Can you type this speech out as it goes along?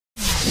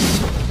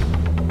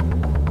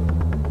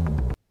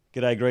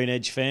G'day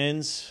GreenEDGE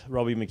fans,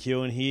 Robbie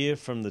McEwen here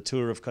from the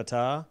Tour of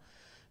Qatar.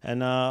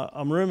 And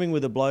I'm rooming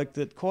with a bloke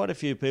that quite a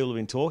few people have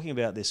been talking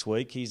about this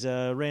week. He's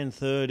ran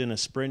third in a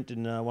sprint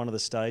in one of the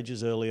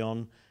stages early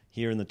on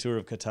here in the Tour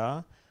of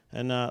Qatar.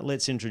 And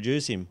let's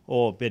introduce him,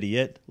 or better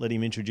yet, let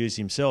him introduce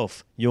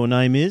himself. Your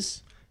name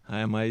is?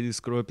 I am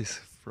Aidis Kruopis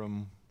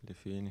from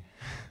Lithuania.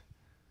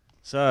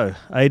 So,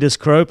 Aidis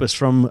Kruopis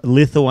from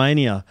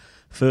Lithuania,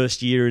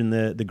 first year in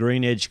the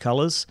GreenEDGE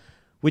colours.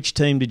 Which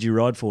team did you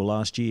ride for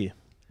last year?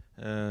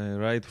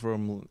 Ride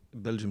from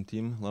Belgium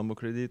team, Lambo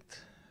Credit,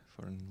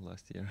 for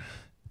last year.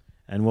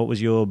 And what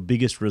was your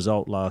biggest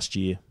result last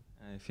year?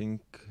 I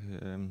think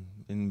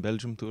in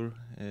Belgium Tour,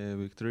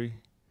 victory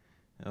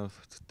of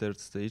third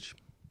stage.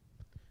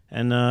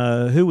 And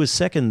who was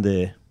second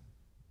there?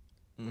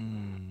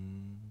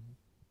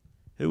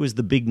 Who was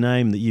the big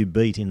name that you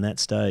beat in that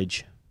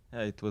stage?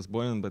 Yeah, it was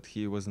Boyan, but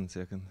he wasn't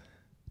second.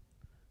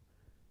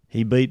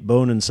 He beat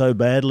Bonin so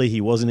badly he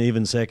wasn't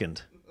even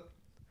second.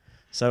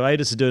 So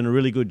Aidis is doing a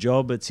really good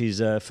job. It's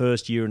his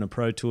first year in a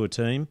Pro Tour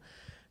team,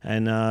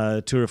 and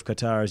Tour of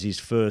Qatar is his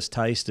first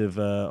taste of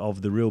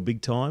the real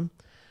big time.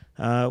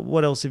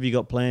 What else have you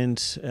got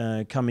planned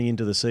coming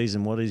into the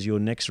season? What is your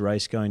next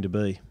race going to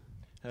be?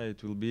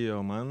 It will be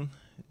Oman,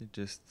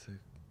 just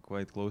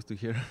quite close to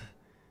here,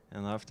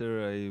 and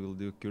after I will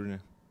do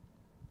Kurne.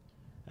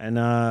 And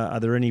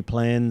are there any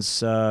plans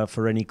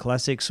for any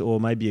classics or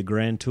maybe a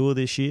Grand Tour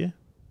this year?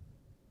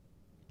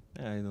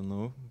 I don't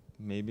know.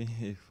 Maybe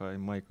if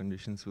my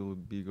conditions will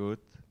be good,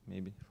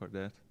 maybe for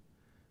that.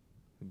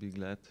 I'd be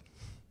glad.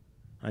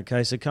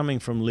 Okay, so coming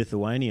from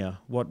Lithuania,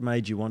 what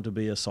made you want to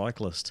be a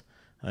cyclist?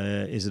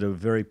 Is it a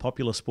very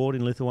popular sport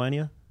in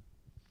Lithuania?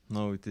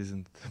 No, it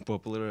isn't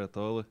popular at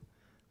all.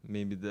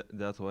 Maybe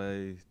that's why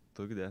I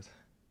took that.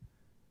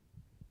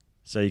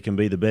 So you can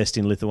be the best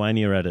in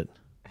Lithuania at it?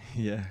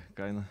 Yeah,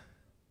 kinda.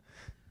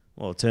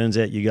 Well, it turns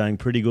out you're going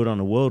pretty good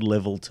on a world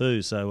level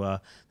too, so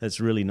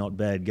that's really not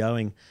bad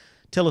going.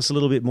 Tell us a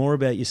little bit more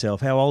about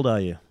yourself. How old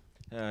are you?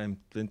 Yeah, I'm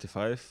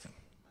 25,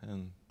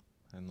 and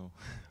I know.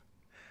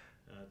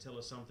 Tell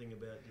us something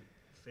about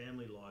your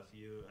family life.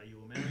 Are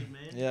you a married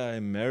man? Yeah,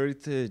 I'm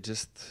married,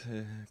 just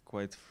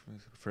quite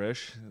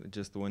fresh,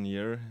 just 1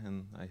 year,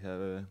 and I have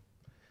a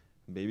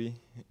baby,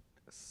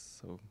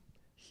 so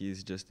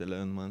he's just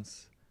 11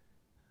 months,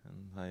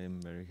 and I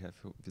am very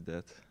happy with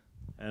that.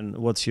 And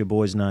what's your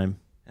boy's name?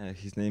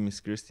 His name is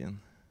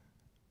Christian.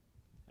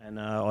 And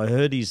I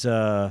heard he's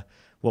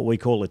what we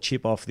call a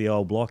chip off the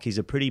old block. He's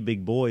a pretty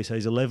big boy, so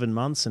he's 11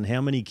 months. And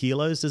how many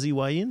kilos does he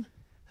weigh in?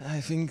 I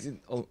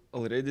think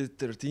already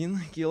 13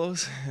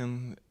 kilos,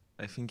 and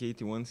I think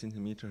 81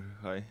 centimeter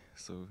high,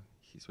 so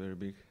he's very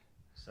big.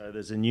 So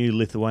there's a new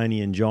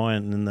Lithuanian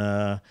giant, and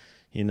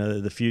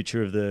the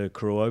future of the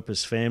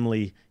Kruopis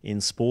family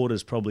in sport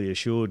is probably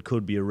assured.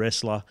 Could be a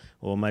wrestler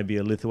or maybe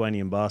a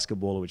Lithuanian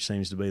basketballer, which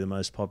seems to be the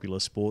most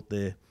popular sport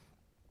there.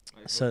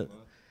 So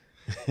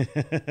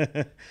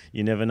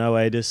you never know,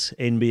 Aidis.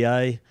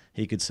 NBA,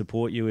 he could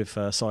support you if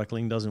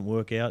cycling doesn't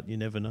work out. You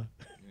never know.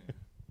 Yeah,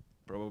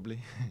 probably.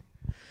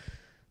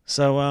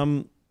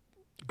 So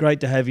great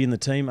to have you in the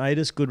team,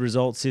 Aidis. Good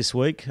results this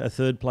week, a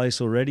third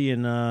place already,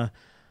 and I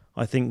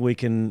think we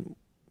can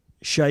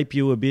shape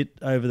you a bit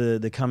over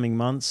the coming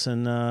months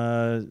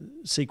and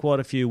see quite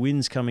a few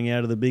wins coming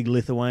out of the big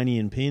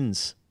Lithuanian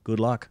pins. Good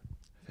luck.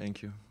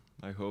 Thank you.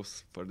 I hope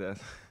for that.